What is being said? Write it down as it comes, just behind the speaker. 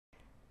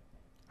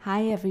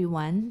Hi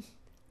everyone,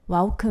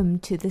 welcome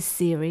to the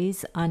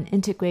series on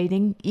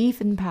integrating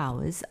even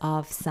powers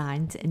of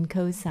sines and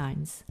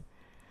cosines.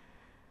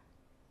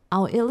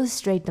 I'll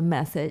illustrate the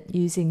method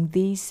using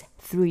these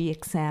three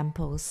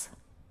examples.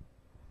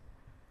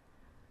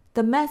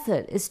 The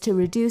method is to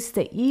reduce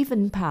the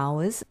even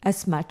powers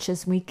as much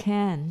as we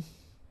can.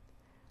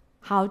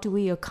 How do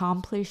we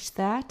accomplish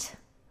that?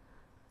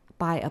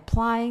 By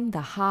applying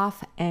the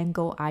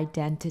half-angle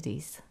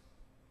identities.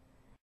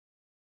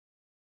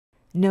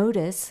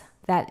 Notice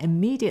that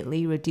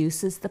immediately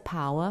reduces the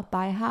power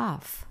by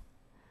half.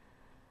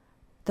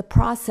 The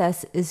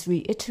process is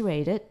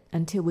reiterated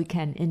until we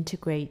can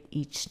integrate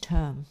each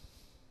term.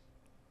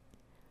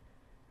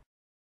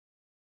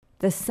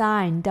 The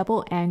sine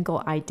double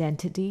angle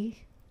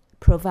identity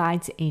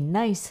provides a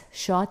nice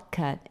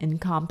shortcut in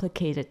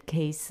complicated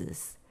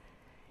cases.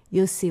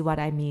 You'll see what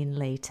I mean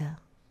later.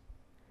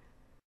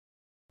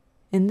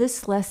 In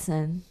this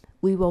lesson,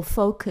 we will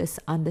focus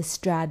on the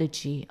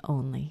strategy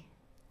only.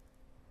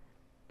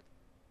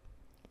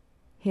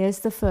 Here's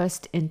the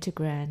first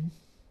integrand.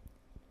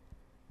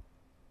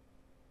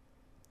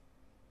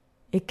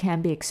 It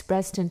can be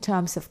expressed in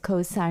terms of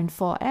cosine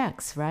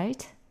 4x,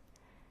 right?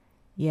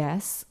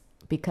 Yes,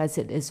 because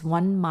it is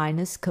 1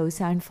 minus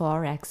cosine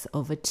 4x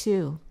over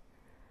 2.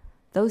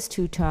 Those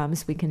two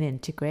terms we can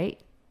integrate.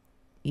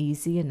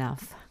 Easy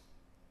enough.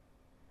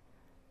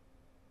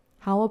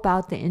 How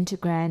about the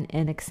integrand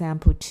in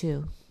example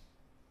 2?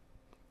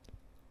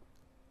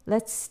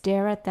 Let's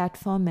stare at that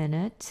for a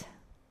minute.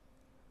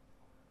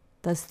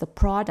 Does the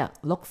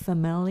product look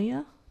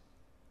familiar?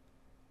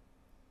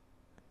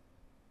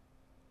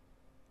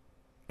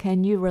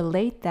 Can you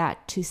relate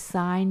that to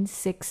sine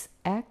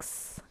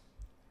 6x?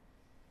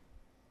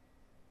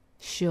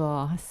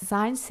 Sure,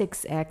 sine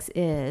 6x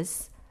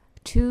is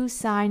 2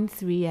 sine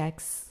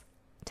 3x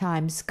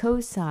times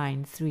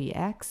cosine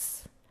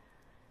 3x.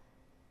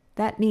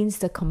 That means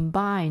the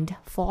combined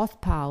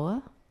fourth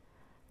power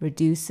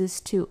reduces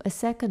to a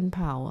second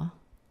power.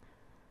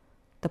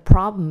 The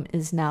problem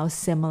is now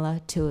similar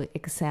to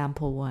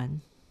example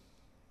 1.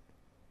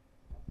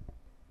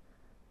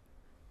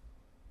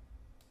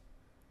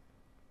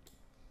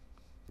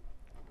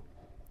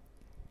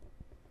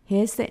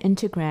 Here's the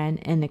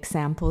integrand in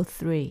example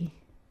 3.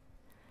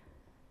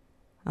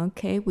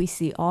 Okay, we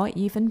see all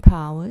even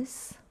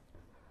powers.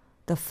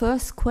 The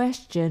first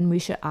question we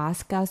should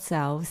ask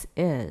ourselves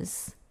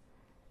is,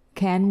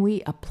 can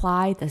we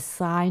apply the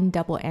sine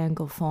double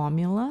angle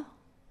formula?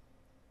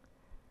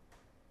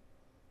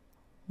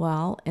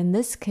 Well, in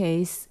this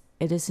case,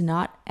 it is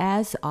not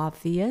as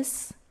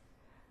obvious,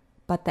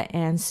 but the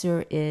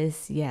answer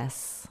is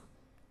yes.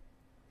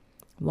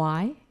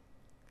 Why?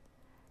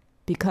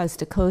 Because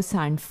the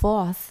cosine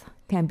fourth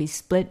can be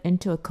split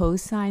into a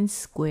cosine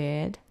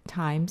squared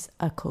times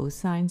a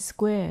cosine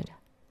squared.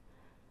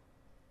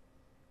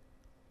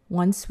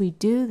 Once we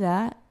do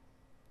that,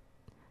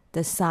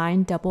 the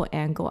sine double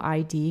angle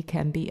ID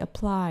can be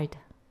applied.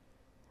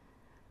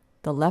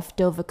 The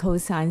leftover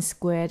cosine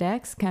squared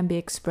x can be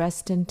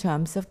expressed in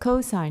terms of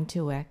cosine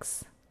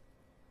 2x.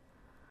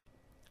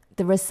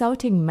 The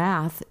resulting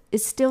math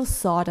is still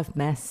sort of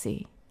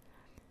messy,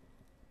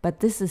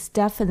 but this is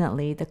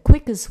definitely the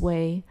quickest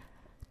way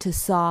to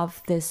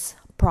solve this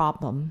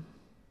problem.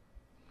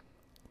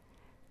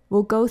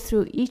 We'll go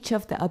through each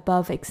of the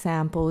above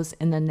examples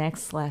in the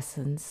next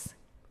lessons.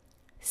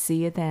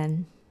 See you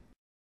then.